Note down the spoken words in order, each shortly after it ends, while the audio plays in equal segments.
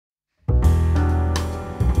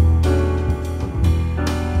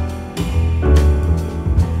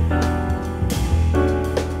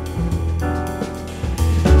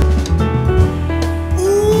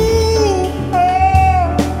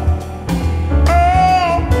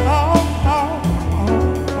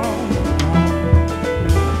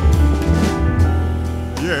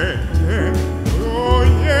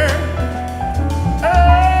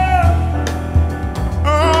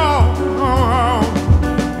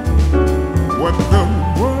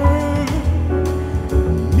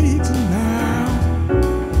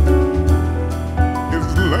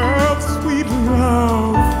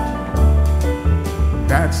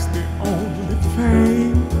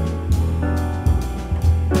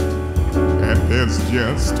There's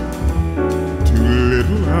just too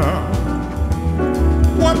little love.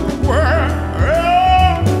 What the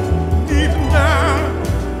world needs now,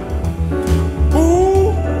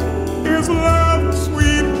 ooh, is love,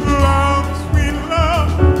 sweet love, sweet love.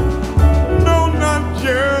 No, not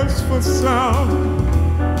just for some,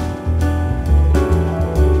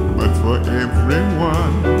 but for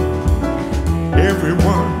everyone,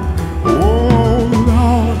 everyone. Oh,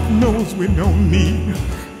 Lord knows we don't need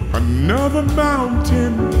another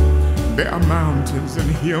mountain. There are mountains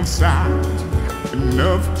and hillsides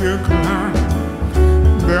enough to climb.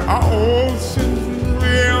 There are oceans and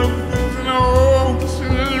rivers and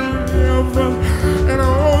oceans and rivers and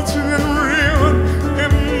oceans and rivers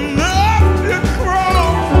enough to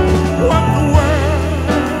cross. What the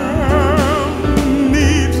world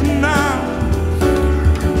needs now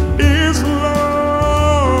is love,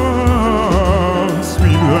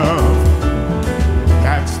 sweet love.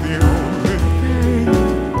 That's the only thing.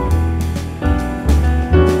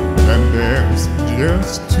 And there's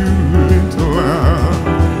just too little love.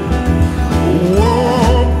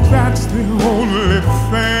 Whoa, that's the only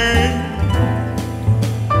thing.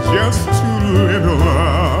 Just too little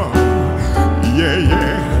love. Yeah,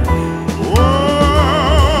 yeah.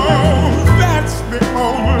 Whoa, that's the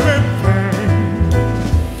only thing.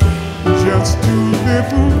 Just too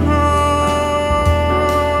little love.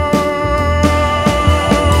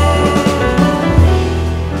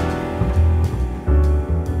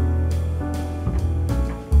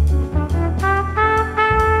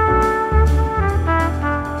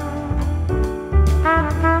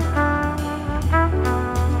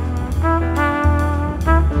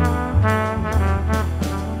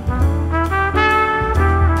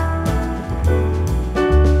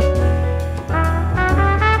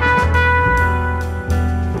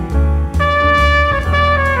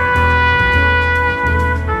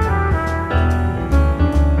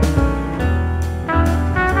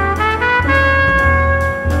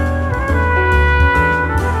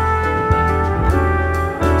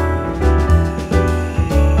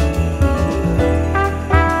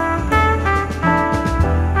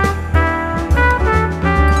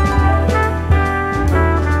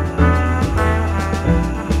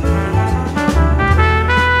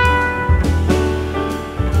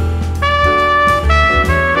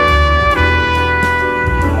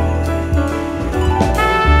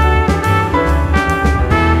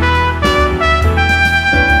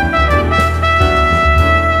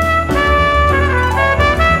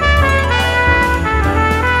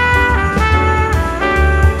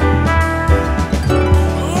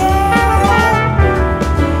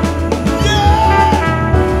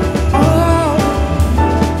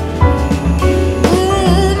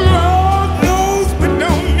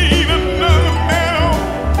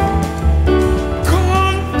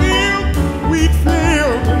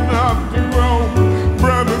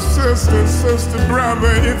 Sister,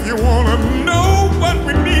 brother, if you wanna know what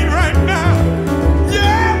we need right now,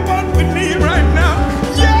 yeah, what we need right now,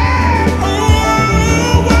 yeah,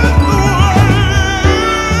 oh, what the world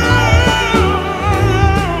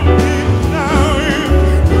needs now is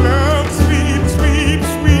love, sweet, sweet,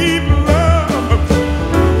 sweet love.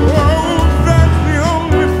 Oh, that's the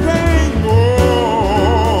only thing,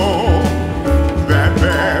 oh, that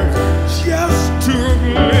there's just too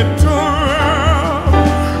little.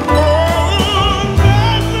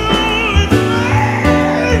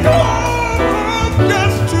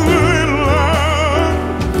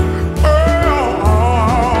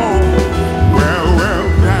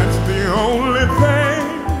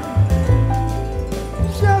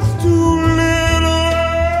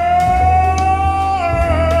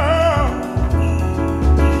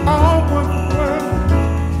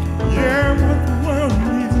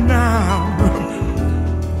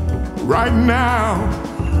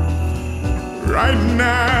 Right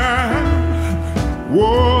now,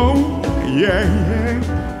 whoa, yeah, yeah.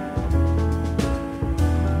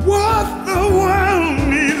 What the world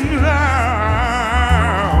needs now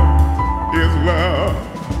is love,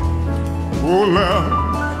 oh love,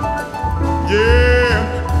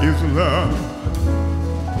 yeah, is love,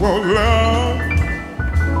 oh love,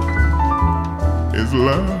 is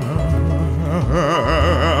love,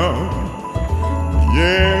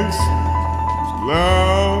 yes, love.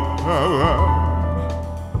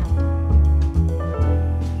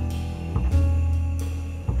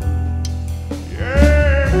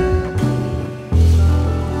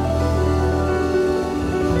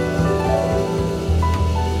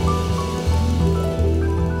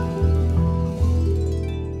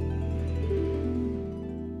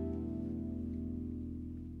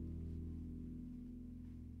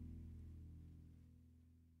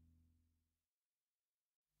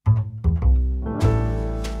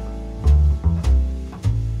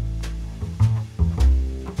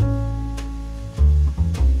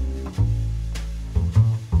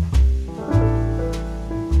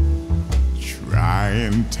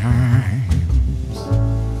 trying times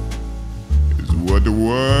is what the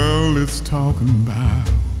world is talking about.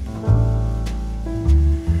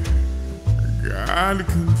 Got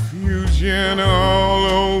confusion all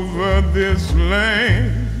over this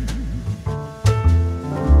land.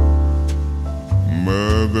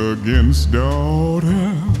 Mother against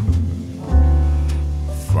daughter,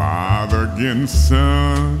 father against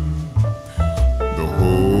son. The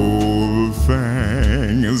whole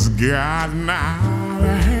thing has gotten out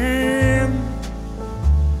of hand.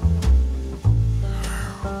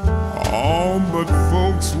 All but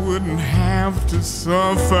folks wouldn't have to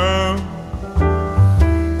suffer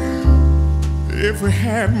if we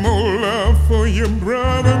had more love for your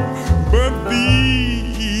brother. But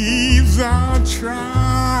these are trying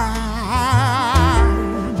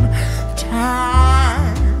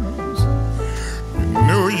times. You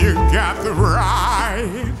know you got the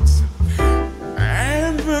rights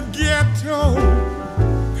and the ghetto.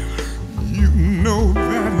 You know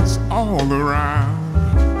that it's all around.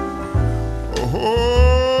 A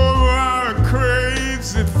whole lot of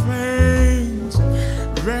crazy things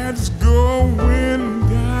that's going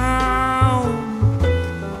down.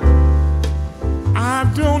 I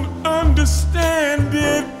don't understand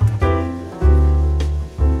it.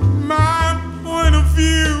 My point of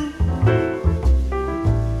view.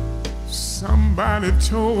 Somebody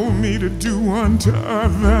told me to do unto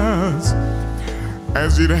others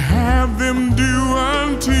as you'd have them do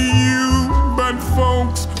unto you. But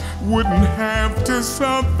folks wouldn't have to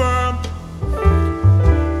suffer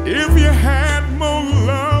if you had more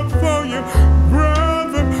love for your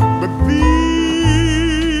brother. But these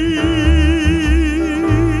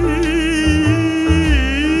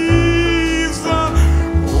are,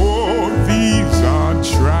 oh, these are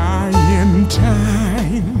trying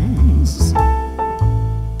times.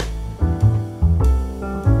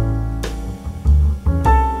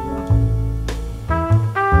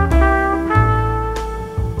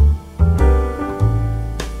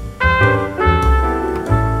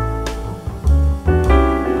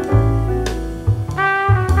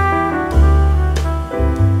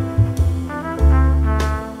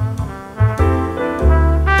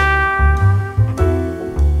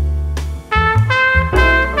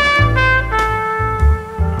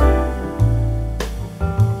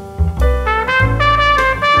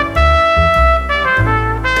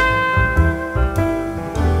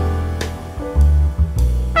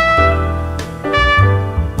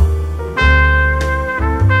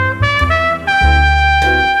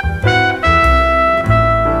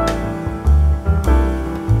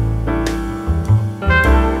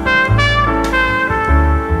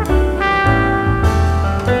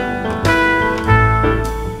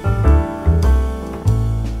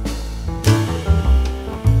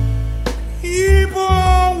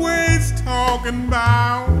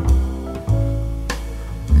 About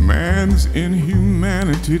man's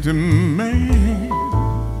inhumanity to man,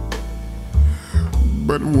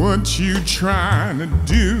 but what you trying to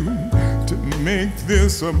do to make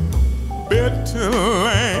this a better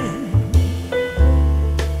land?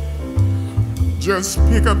 Just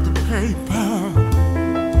pick up the paper,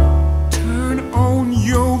 turn on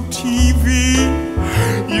your TV,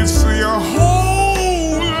 you see a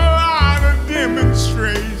whole lot of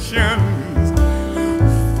demonstrations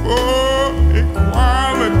for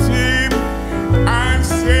equality. I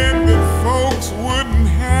said that folks wouldn't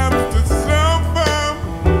have to suffer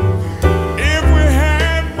if we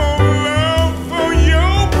had more love for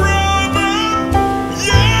your brother.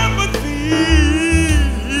 Yeah, but these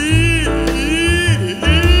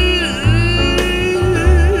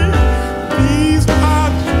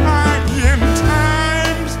are trying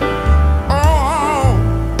times. Oh,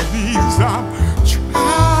 these are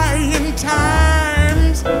trying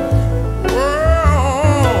times.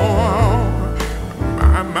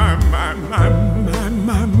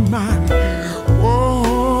 My.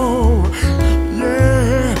 Oh,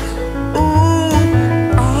 yeah. Ooh,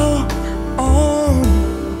 oh.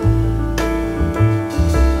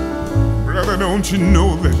 Brother, don't you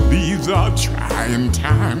know that these are trying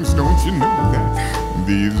times? Don't you know that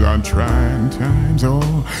these are trying times?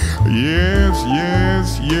 Oh, yes,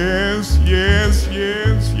 yes, yes, yes,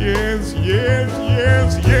 yes, yes, yes,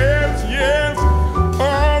 yes, yes, yes.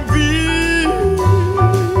 Oh,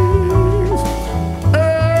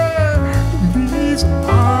 these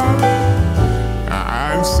are,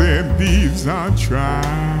 I said these are trying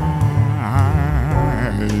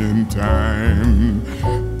times.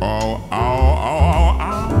 Oh, oh, oh, oh,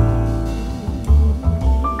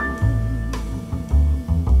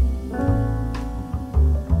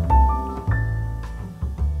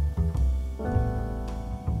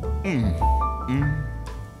 oh.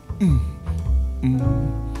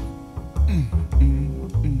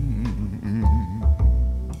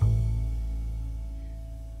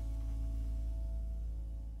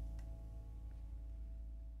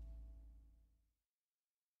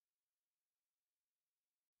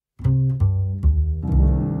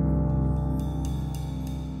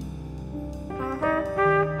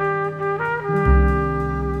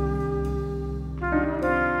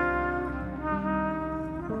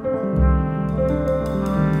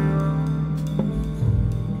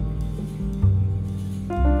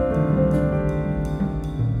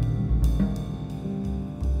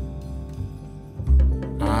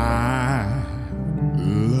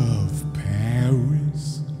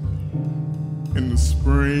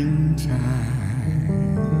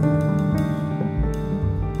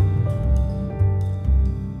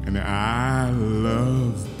 And I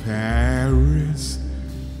love Paris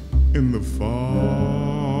in the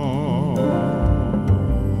fall.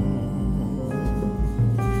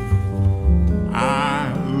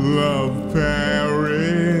 I love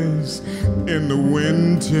Paris in the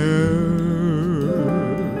winter.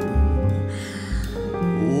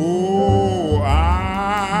 Oh,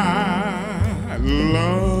 I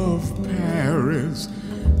love Paris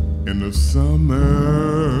in the summer.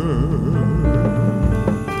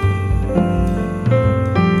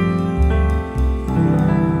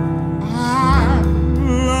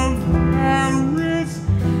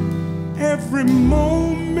 Every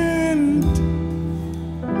moment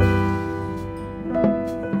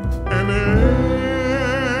and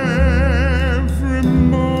every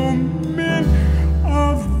moment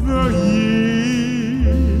of the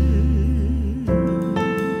year.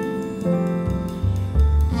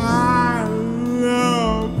 I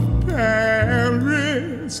love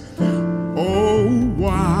Paris. Oh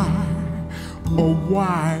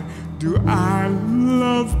why do I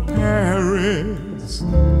love Paris?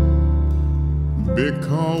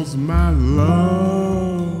 Because my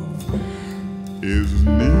love is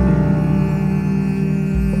near.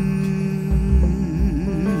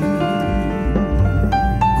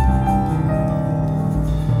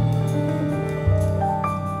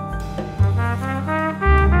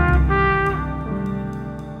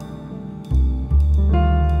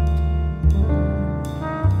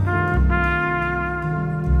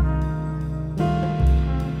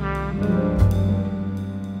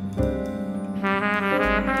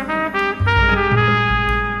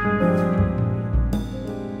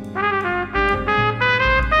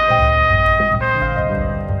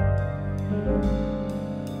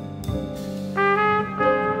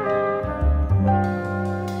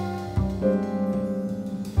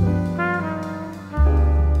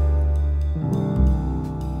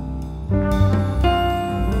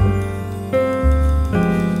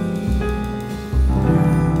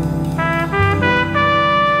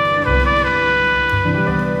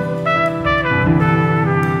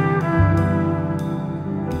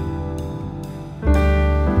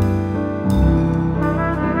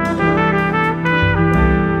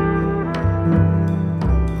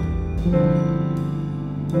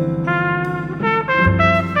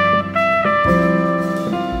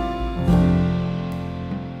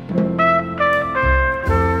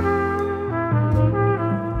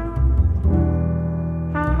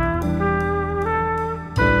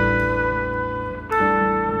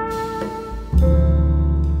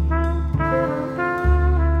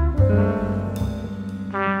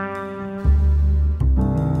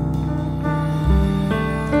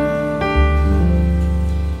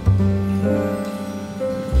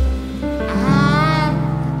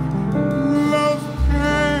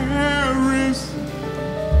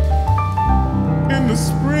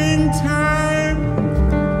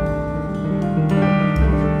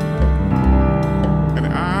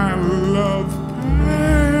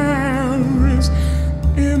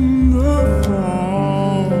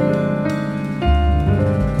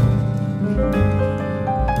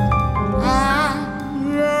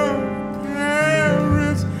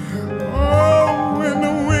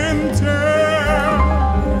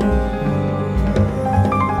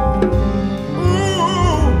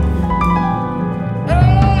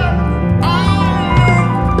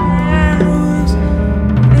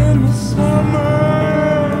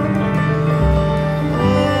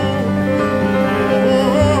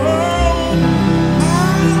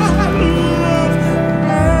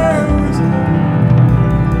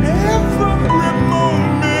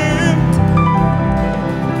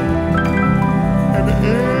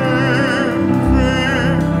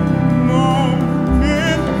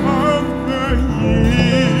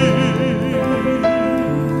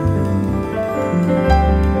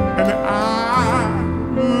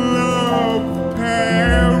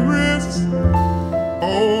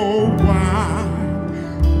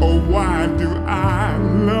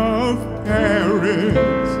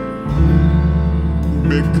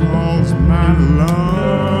 my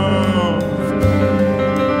love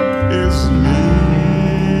is near.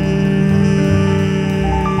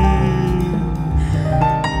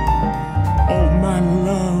 Oh, my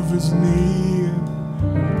love is near.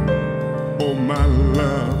 Oh, my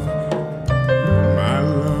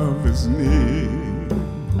love is near.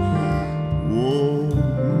 Oh,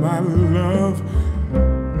 my love.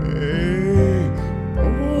 Hey.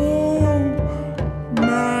 Oh,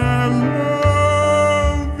 my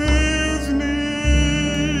love is near.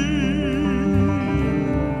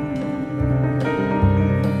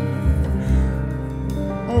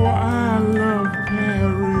 Oh, I love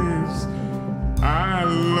Paris. I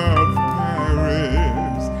love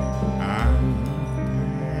Paris. I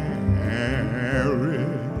love Paris.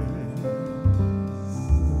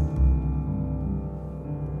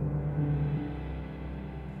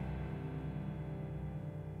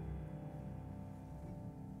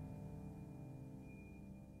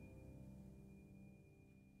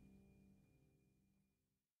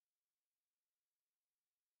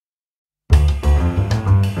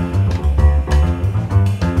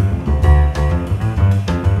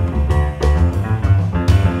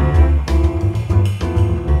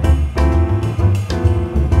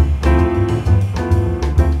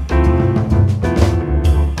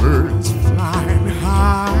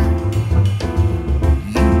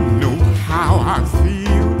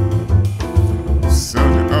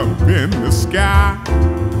 In the sky,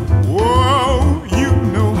 whoa, you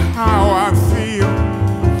know how I feel.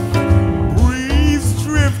 Breeze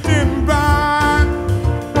drifting by,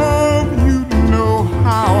 oh, you know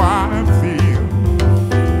how I feel.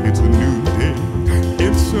 It's a new day,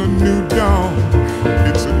 it's a new dawn,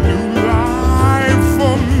 it's a new life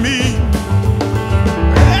for me.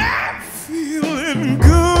 I'm feeling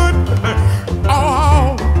good,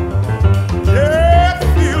 oh, yeah,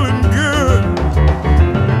 feeling good.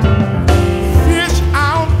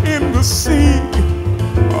 See,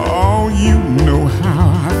 oh, you know how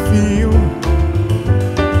I feel.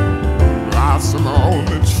 Blossom on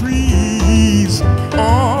the trees,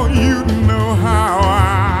 oh, you know how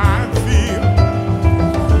I feel.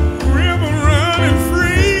 River running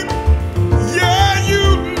free, yeah, you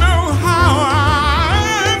know how I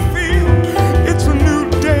feel. It's a new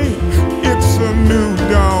day, it's a new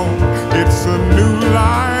dawn, it's a new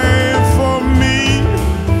life for me,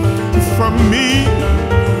 for me.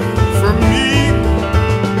 For me,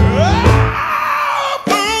 oh,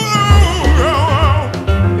 oh, oh,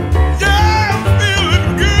 yeah, I'm feeling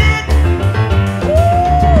good.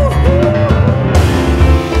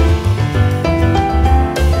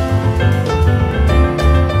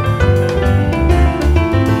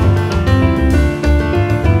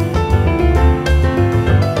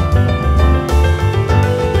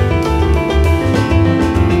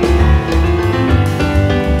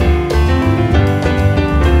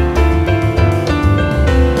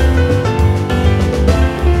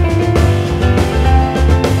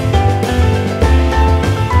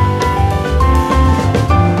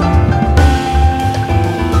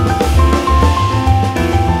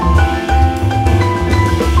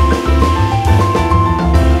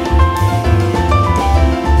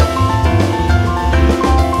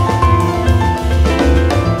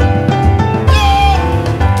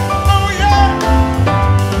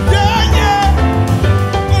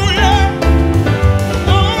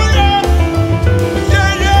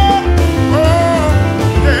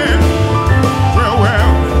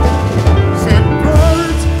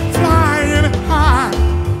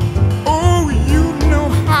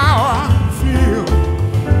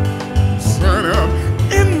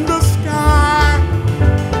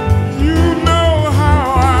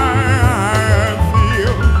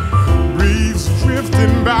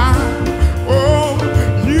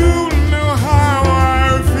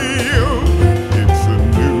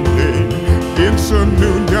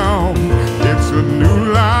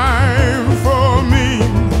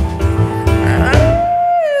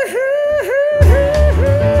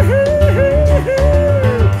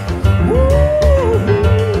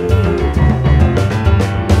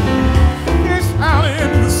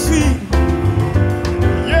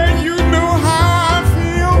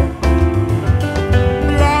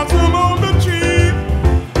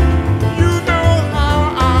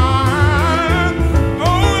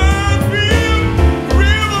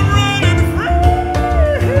 River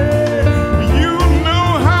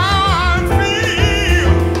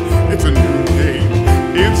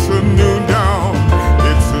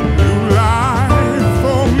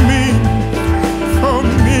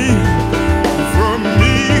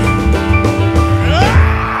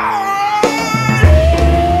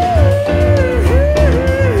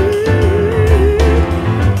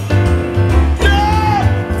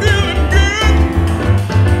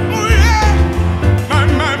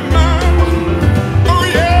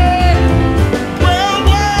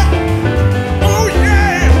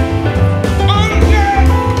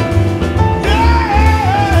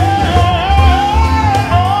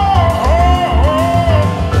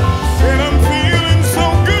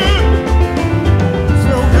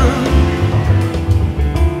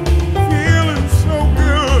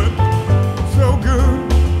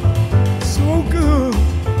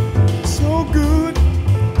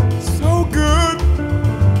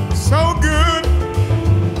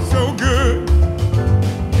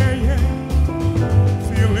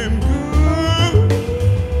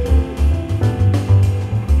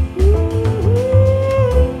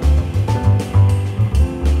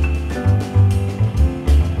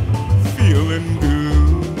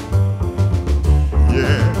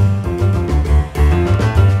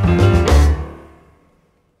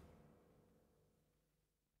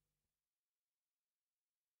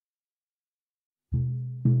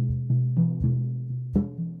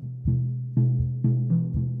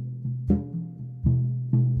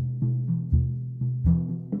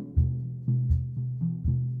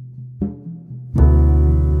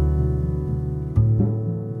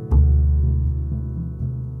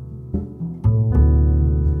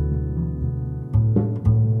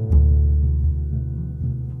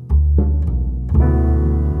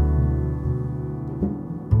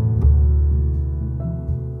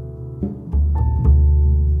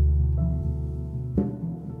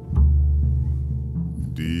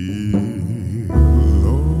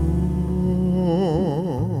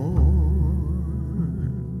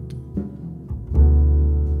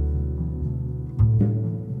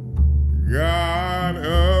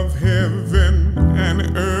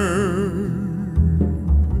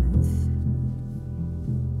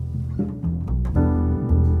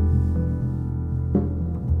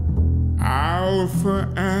Alpha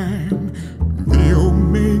and the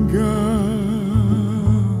Omega.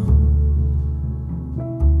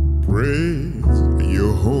 Praise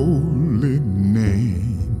your holy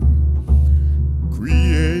name,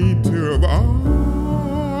 Creator of all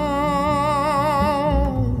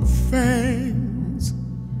things,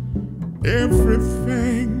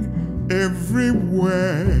 everything,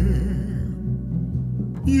 everywhere.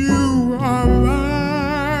 You are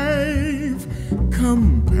life,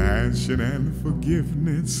 compassion and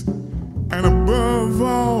forgiveness, and above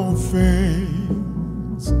all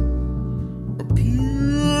things, a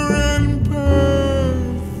pure and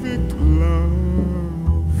perfect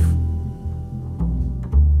love.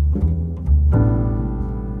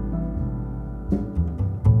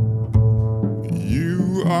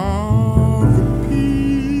 You are the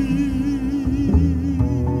peace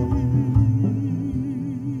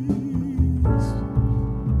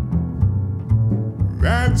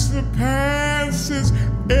that surpasses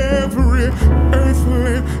every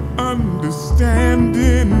earthly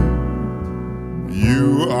understanding.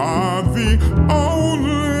 You are the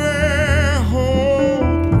only hope.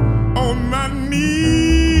 On my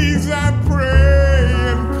knees I pray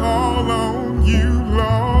and call on you,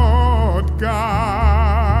 Lord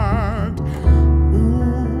God.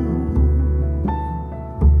 Ooh.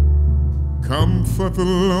 Comfort the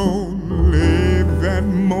lonely that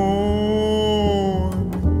mourn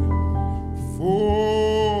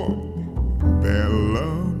for their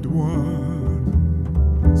loved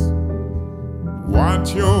ones.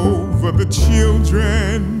 Watch over the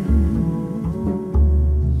children,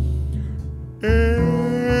 every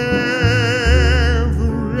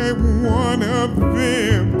one of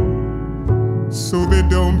them, so they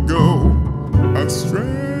don't go astray.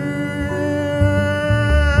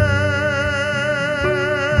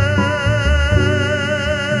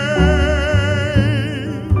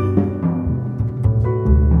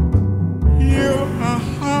 Heal our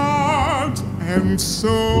heart and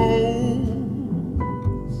soul.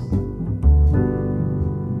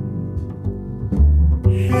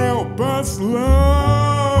 Help us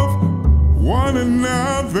love one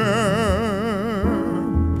another.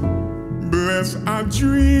 Bless our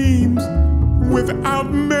dreams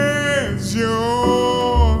without measure.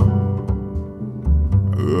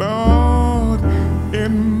 Lord,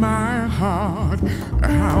 in my heart,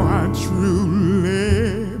 how I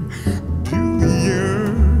truly do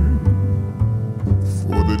yearn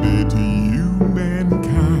for the day to you,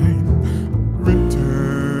 mankind, returns.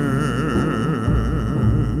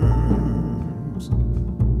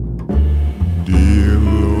 Dear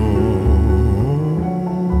Lord,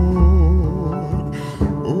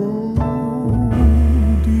 oh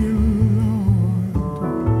dear Lord.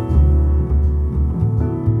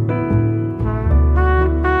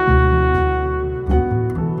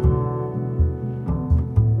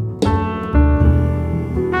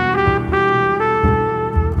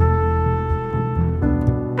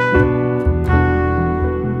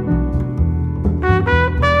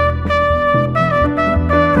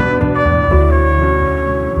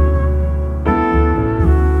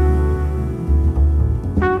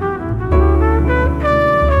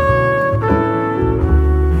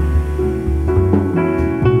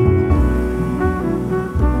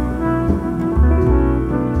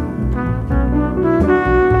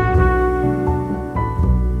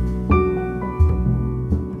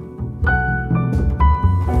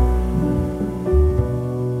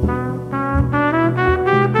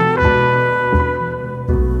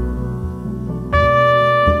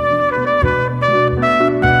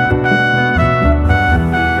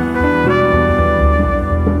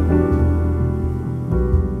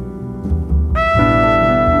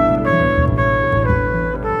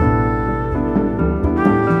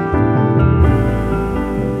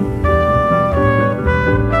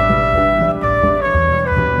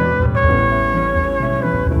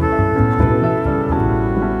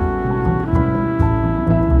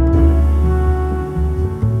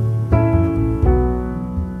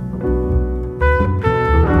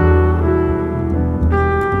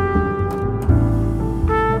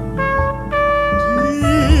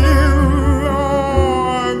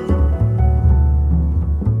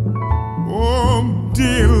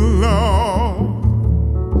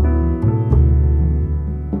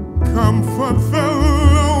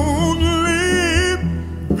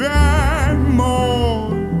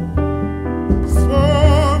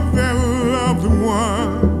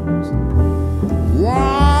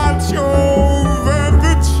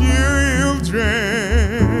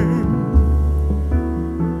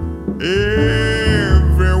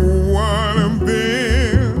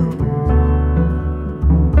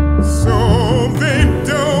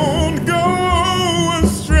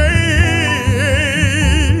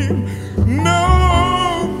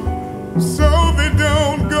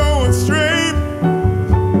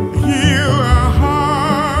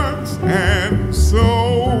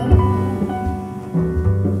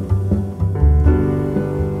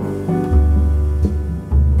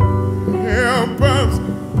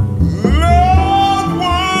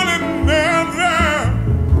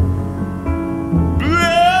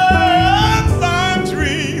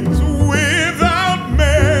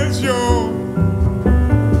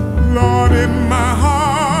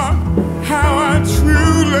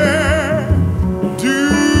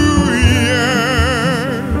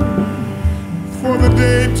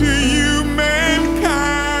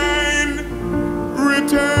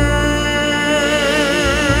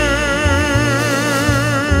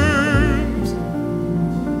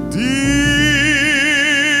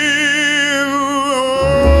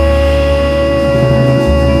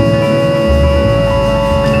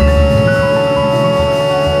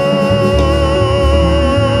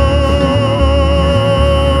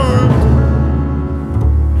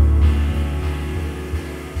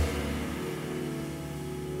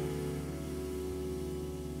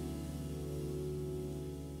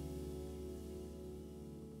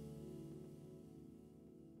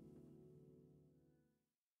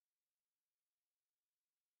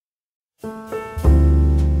 I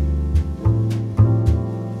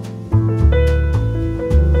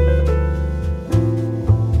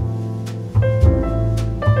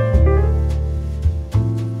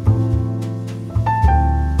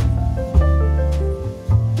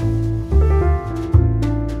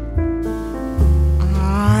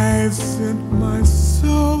sent my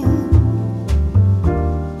soul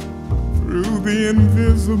through the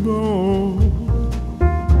invisible,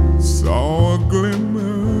 saw a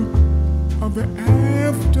glimmer of the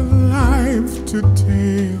afterlife to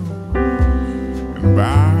tell, and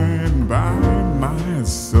by my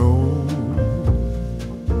soul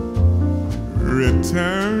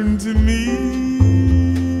returned to me,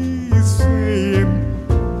 saying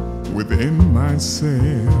within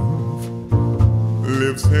myself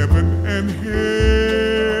lives heaven and hell.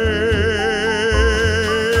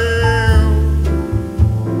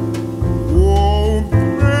 Oh,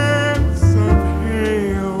 threads of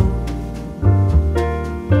hell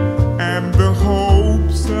and the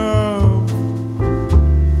hopes of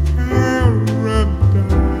paradise.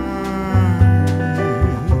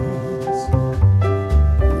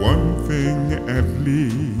 One thing at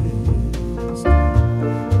least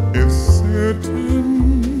is certain,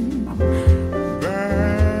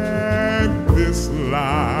 this life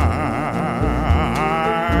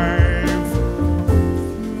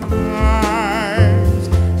flies.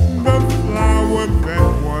 The flower that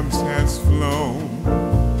once has flown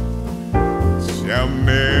shall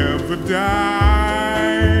never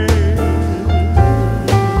die.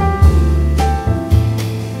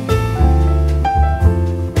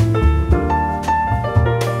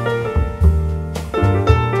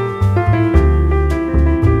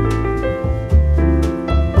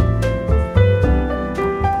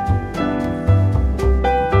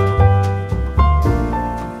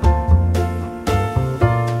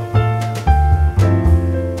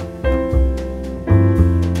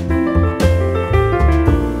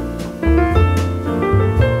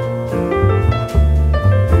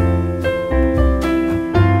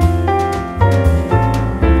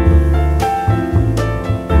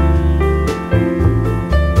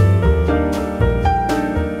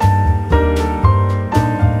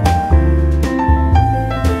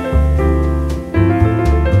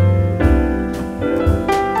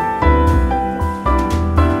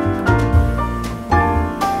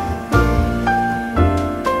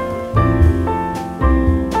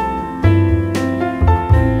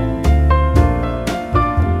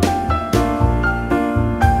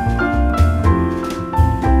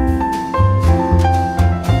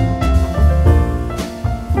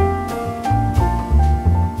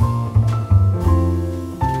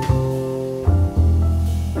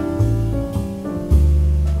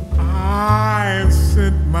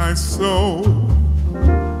 My soul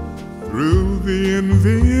through the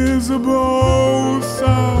invisible,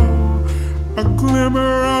 saw a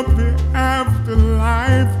glimmer of the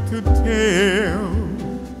afterlife to tell.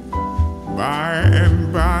 By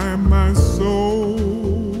and by my soul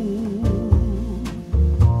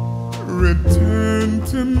returned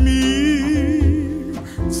to me,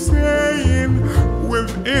 saying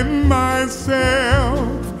within myself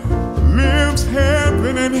lives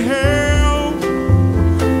heaven and hell.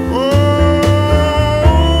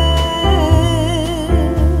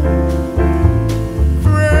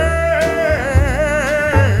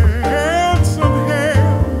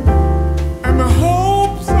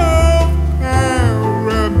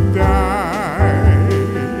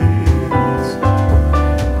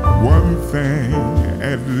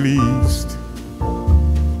 At least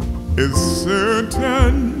is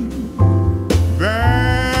certain,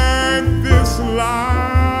 that this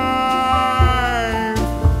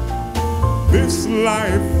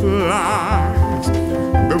life flies.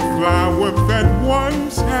 The flower that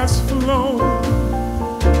once has flown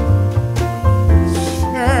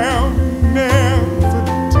shall never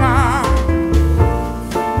die.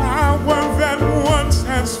 Flower that once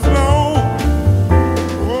has flown,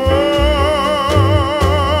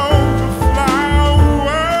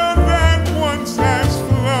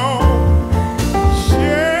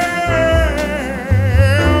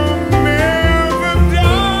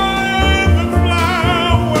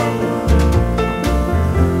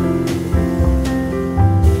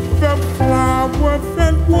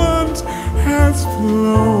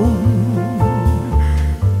 flown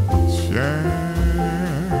shall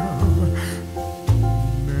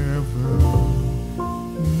never,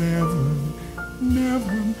 never,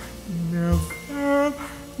 never, never,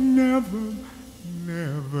 never,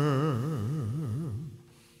 never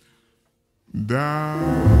die.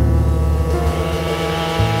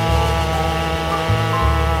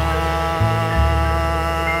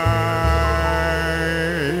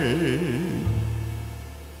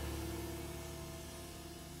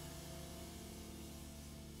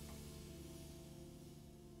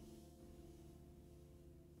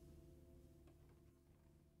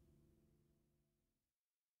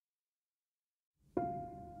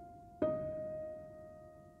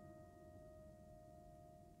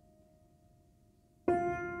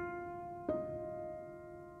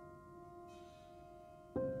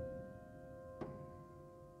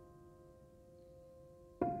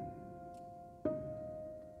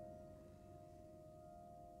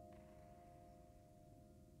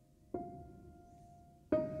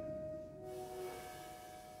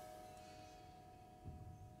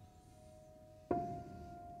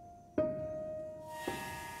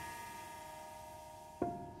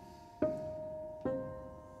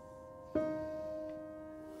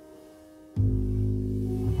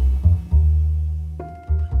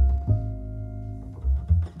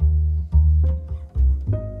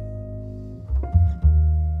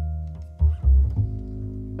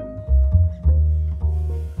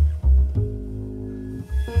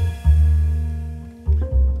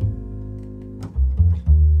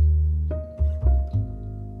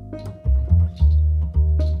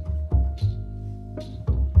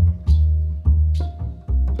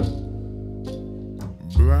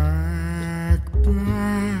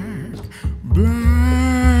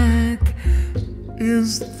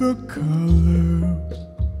 the color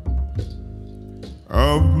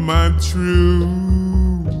of my true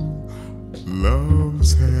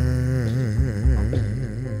love's hair.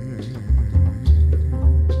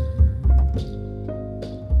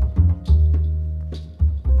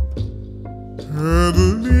 Her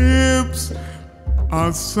lips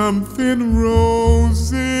are something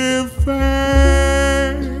rosy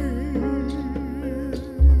fair,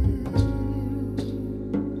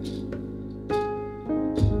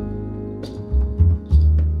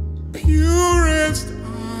 purest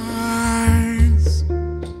eyes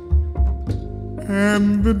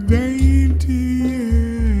and the daintiest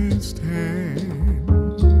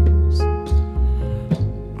hands.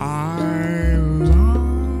 I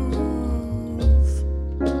love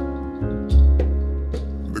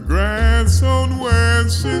the grass on where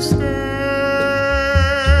she stands.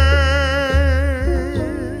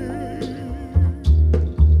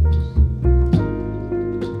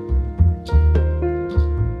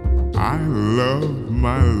 I love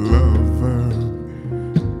my lover,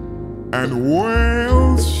 and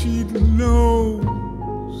well she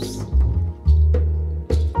knows.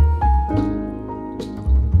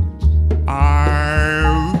 I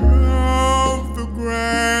love the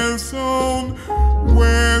grass on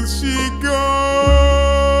where she goes.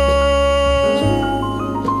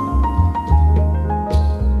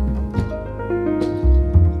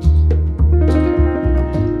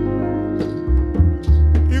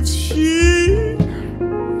 If she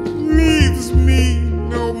leaves me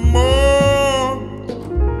no more,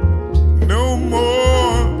 no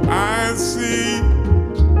more, I see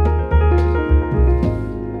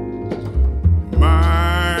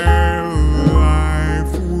my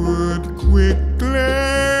life would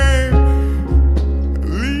quickly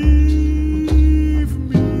leave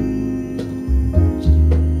me.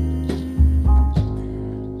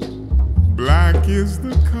 Black is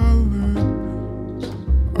the color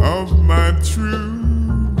of my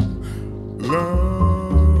true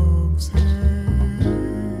love's hair.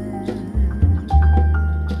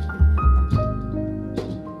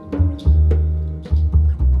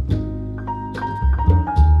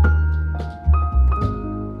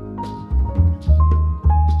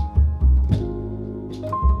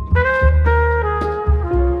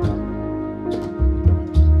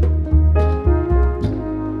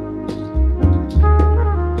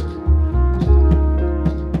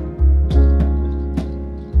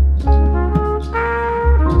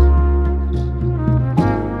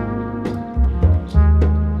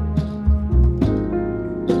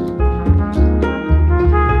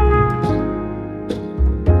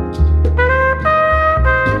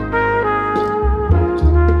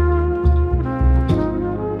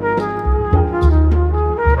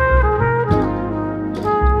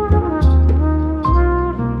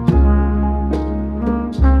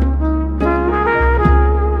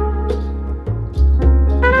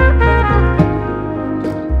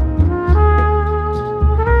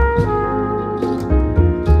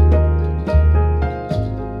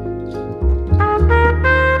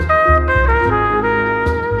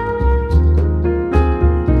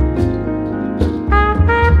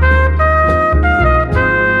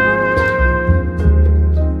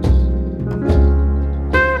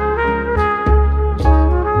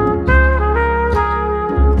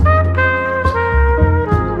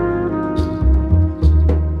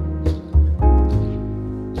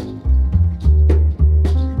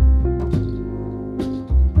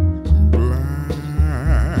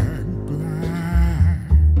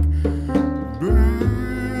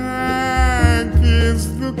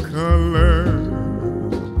 Color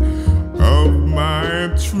of my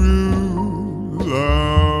true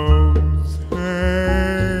love's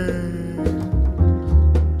hair.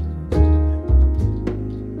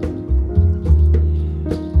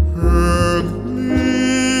 Her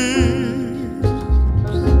lips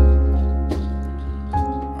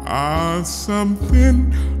are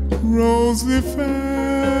something rosy fair.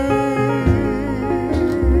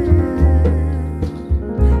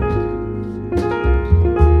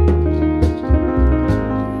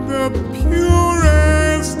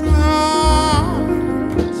 Purest heart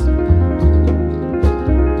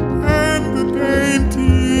and the daintiest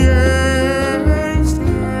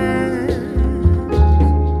hands.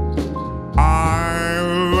 I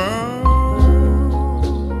love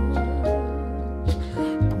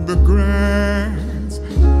the grass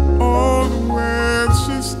on where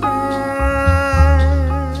she stands.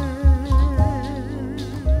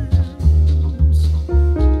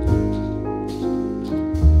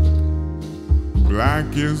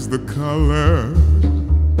 Black is the color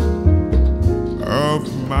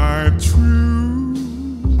of my true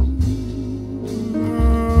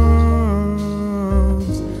love.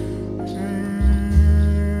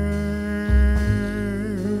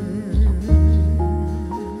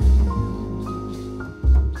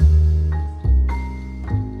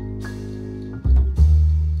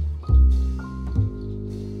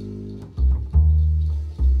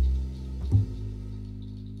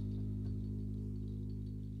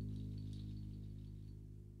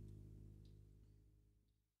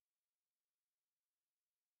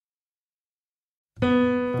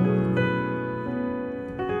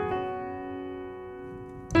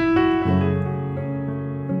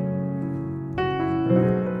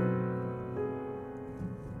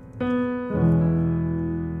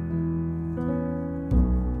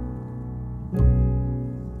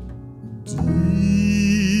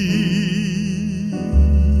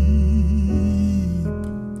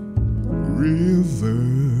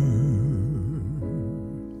 river.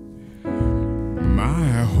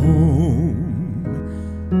 My home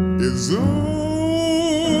is over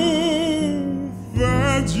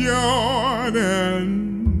Jordan.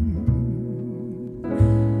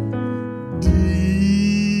 Deep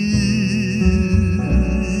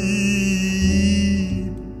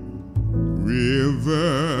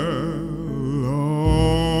river,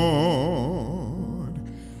 Lord,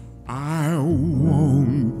 I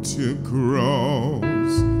want to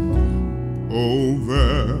cross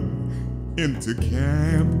over into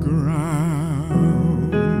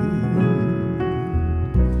campground.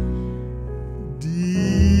 Deep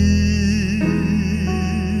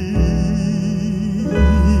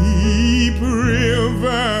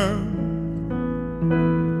river,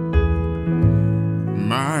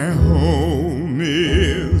 my home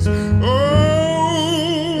is over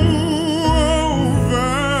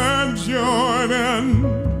Jordan.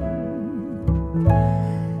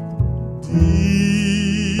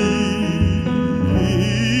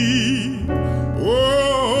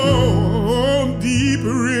 Deep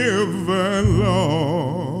river,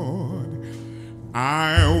 Lord,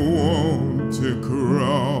 I want to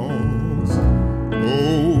cross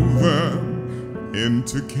over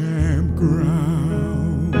into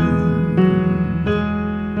campground.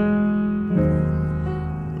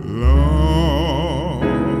 Lord,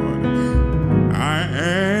 I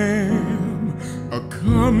am a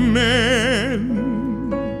coming.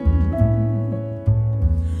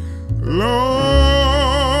 Lord,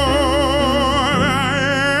 I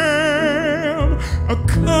am a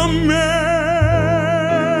coming.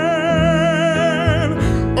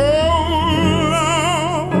 Oh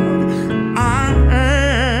Lord, I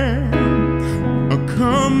am a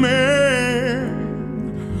coming.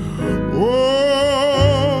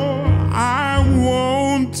 Oh, I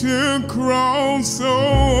want to cross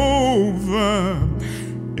over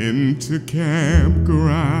into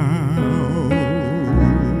campground.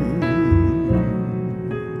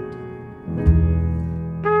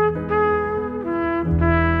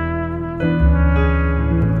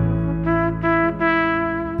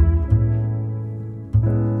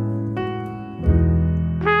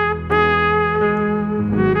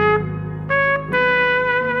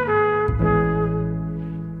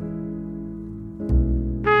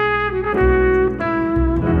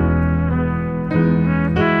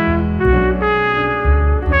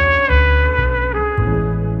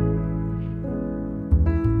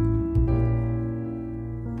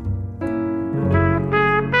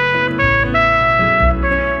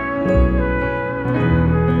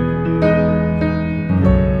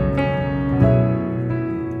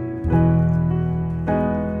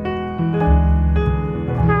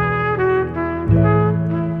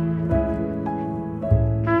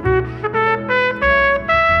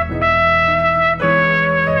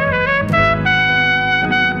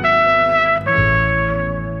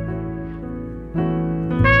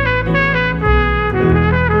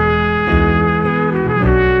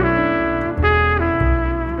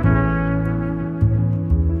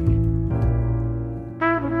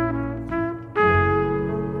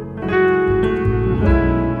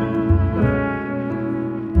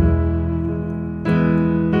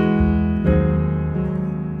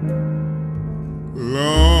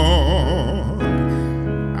 Lord,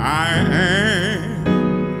 I am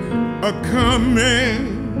a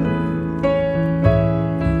coming.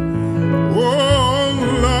 Oh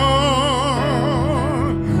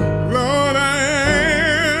Lord, Lord, I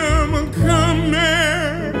am a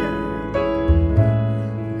coming.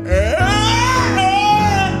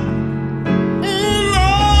 Oh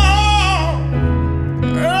Lord,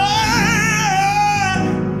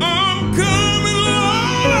 I'm coming,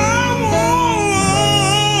 Lord.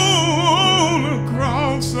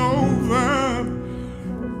 Cross over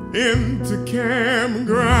into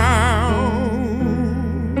campground.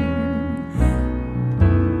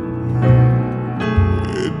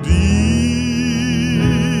 Deep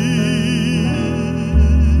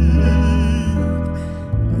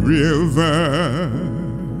river,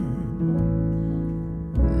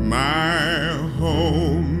 my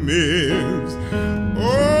home is over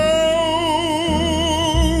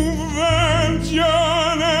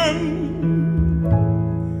Jordan.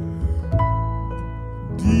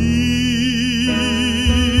 Deep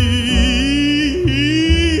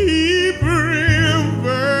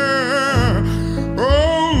river,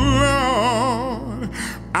 oh Lord,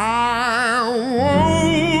 I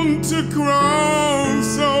want to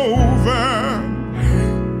cross over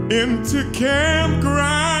into campground.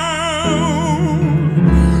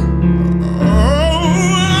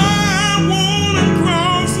 Oh, I want to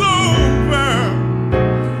cross over,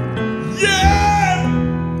 yeah,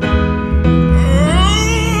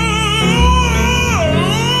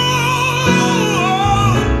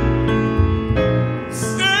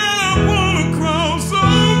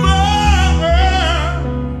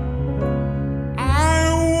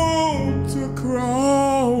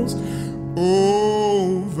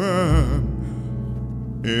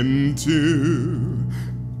 to